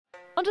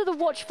Under the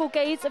watchful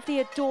gaze of the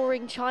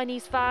adoring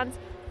Chinese fans,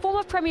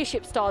 former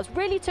Premiership stars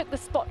really took the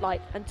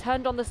spotlight and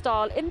turned on the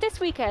style in this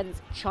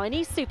weekend's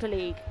Chinese Super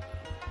League.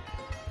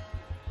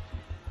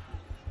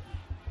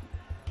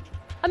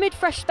 Amid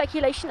fresh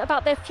speculation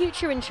about their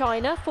future in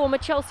China, former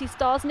Chelsea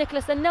stars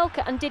Nicolas,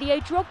 Anelka and Didier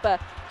Drogba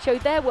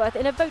showed their worth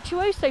in a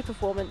virtuoso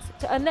performance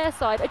to earn their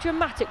side a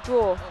dramatic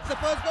draw. It's the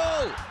first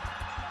goal!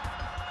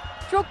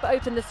 Drogba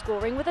opened the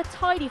scoring with a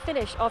tidy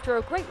finish after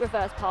a great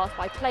reverse pass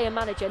by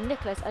player-manager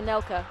Nicolas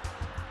Anelka.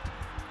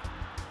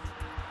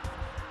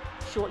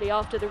 Shortly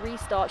after the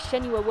restart,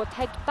 Shenhua were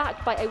pegged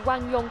back by a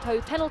Wang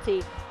Yongpo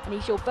penalty and a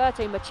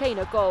Gilberto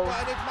Machena goal.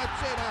 Right, it's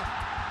Machena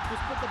who's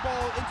put the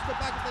ball into the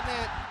back of the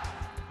net.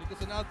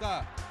 Nicolas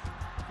Anelka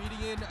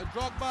feeding in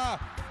Drogba.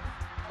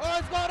 Oh,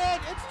 it's got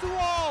it! It's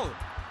 2-2!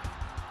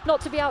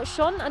 Not to be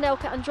outshone,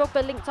 Anelka and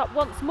Drogba linked up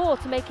once more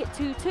to make it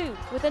 2-2,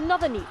 with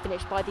another neat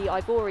finish by the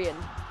Ivorian.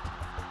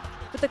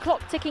 With the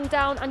clock ticking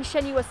down and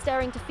Shenhua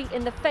staring defeat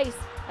in the face,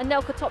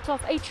 Anelka topped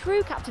off a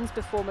true captain's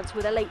performance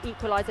with a late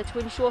equaliser to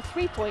ensure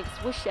 3 points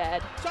were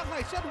shared.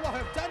 Shanghai Shenhua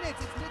have done it.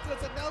 It's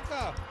Nicolas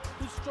Anelka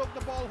who stroked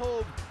the ball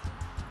home,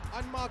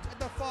 unmarked at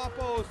the far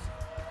post.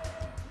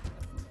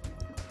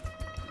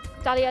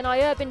 Dalian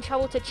Aerbin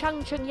travelled to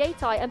Changchun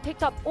Yatai and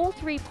picked up all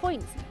 3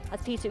 points as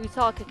Peter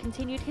Utaka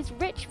continued his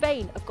rich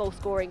vein of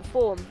goal-scoring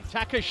form.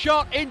 Utaka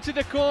shot into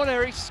the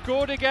corner, he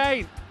scored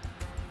again.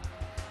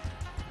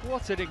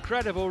 What an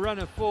incredible run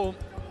of form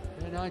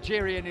the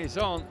Nigerian is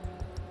on.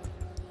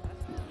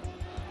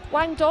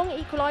 Wang Dong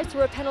equalised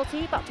through a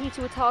penalty, but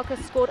Peter Utaka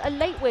scored a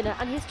late winner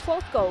and his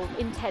 12th goal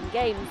in 10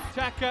 games.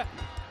 Utaka,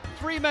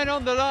 3 men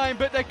on the line,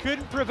 but they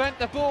couldn't prevent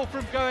the ball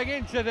from going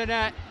into the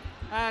net.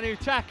 And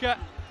Utaka,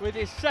 with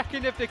his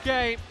second of the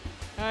game,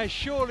 has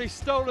surely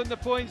stolen the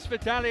points for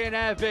Dalian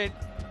Aerbin.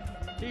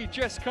 He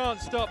just can't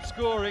stop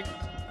scoring.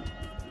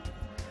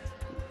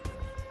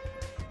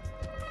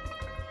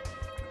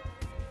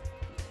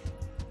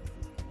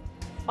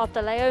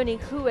 After Leone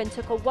Huen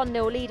took a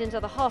 1-0 lead into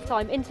the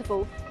half-time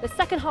interval, the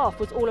second half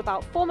was all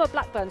about former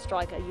Blackburn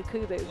striker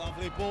Yakubu.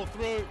 Lovely ball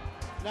through.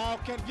 Now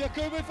can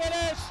Yakubu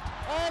finish?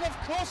 And of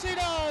course he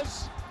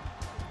does!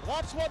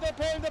 That's what they're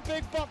paying the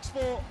big bucks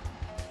for.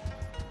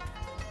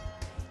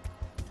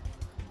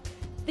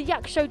 The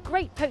Yak showed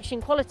great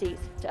poaching qualities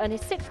to earn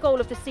his 6th goal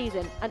of the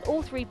season and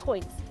all 3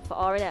 points for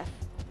R&F.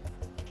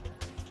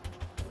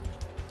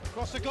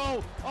 Across the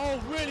goal. Oh,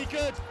 really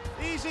good.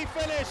 Easy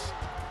finish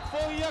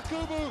for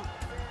Yakubu.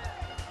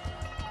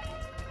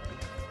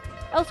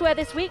 Elsewhere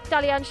this week,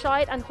 Dalian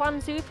Aerbin and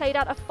Guangzhou played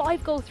out a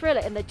 5-goal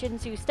thriller in the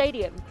Jinsu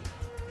Stadium.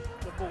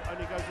 The ball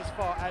only goes as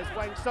far as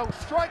Wang Song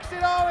strikes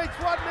it. Oh, it's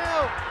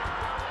 1-0.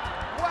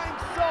 Wang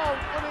Song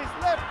on his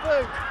left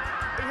boot.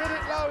 He hit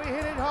it low, he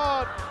hit it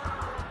hard.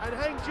 And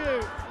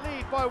Hangzhou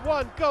lead by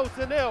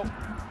 1-0.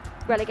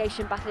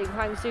 Relegation battling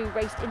Guangzhou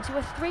raced into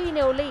a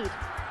 3-0 lead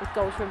with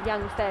goals from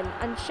Yang Fen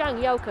and Shang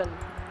Yaokun.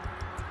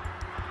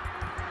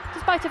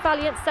 Despite a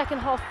valiant second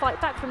half fight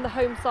back from the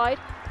home side,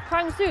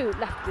 Guangzhou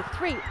left with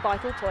 3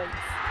 vital points.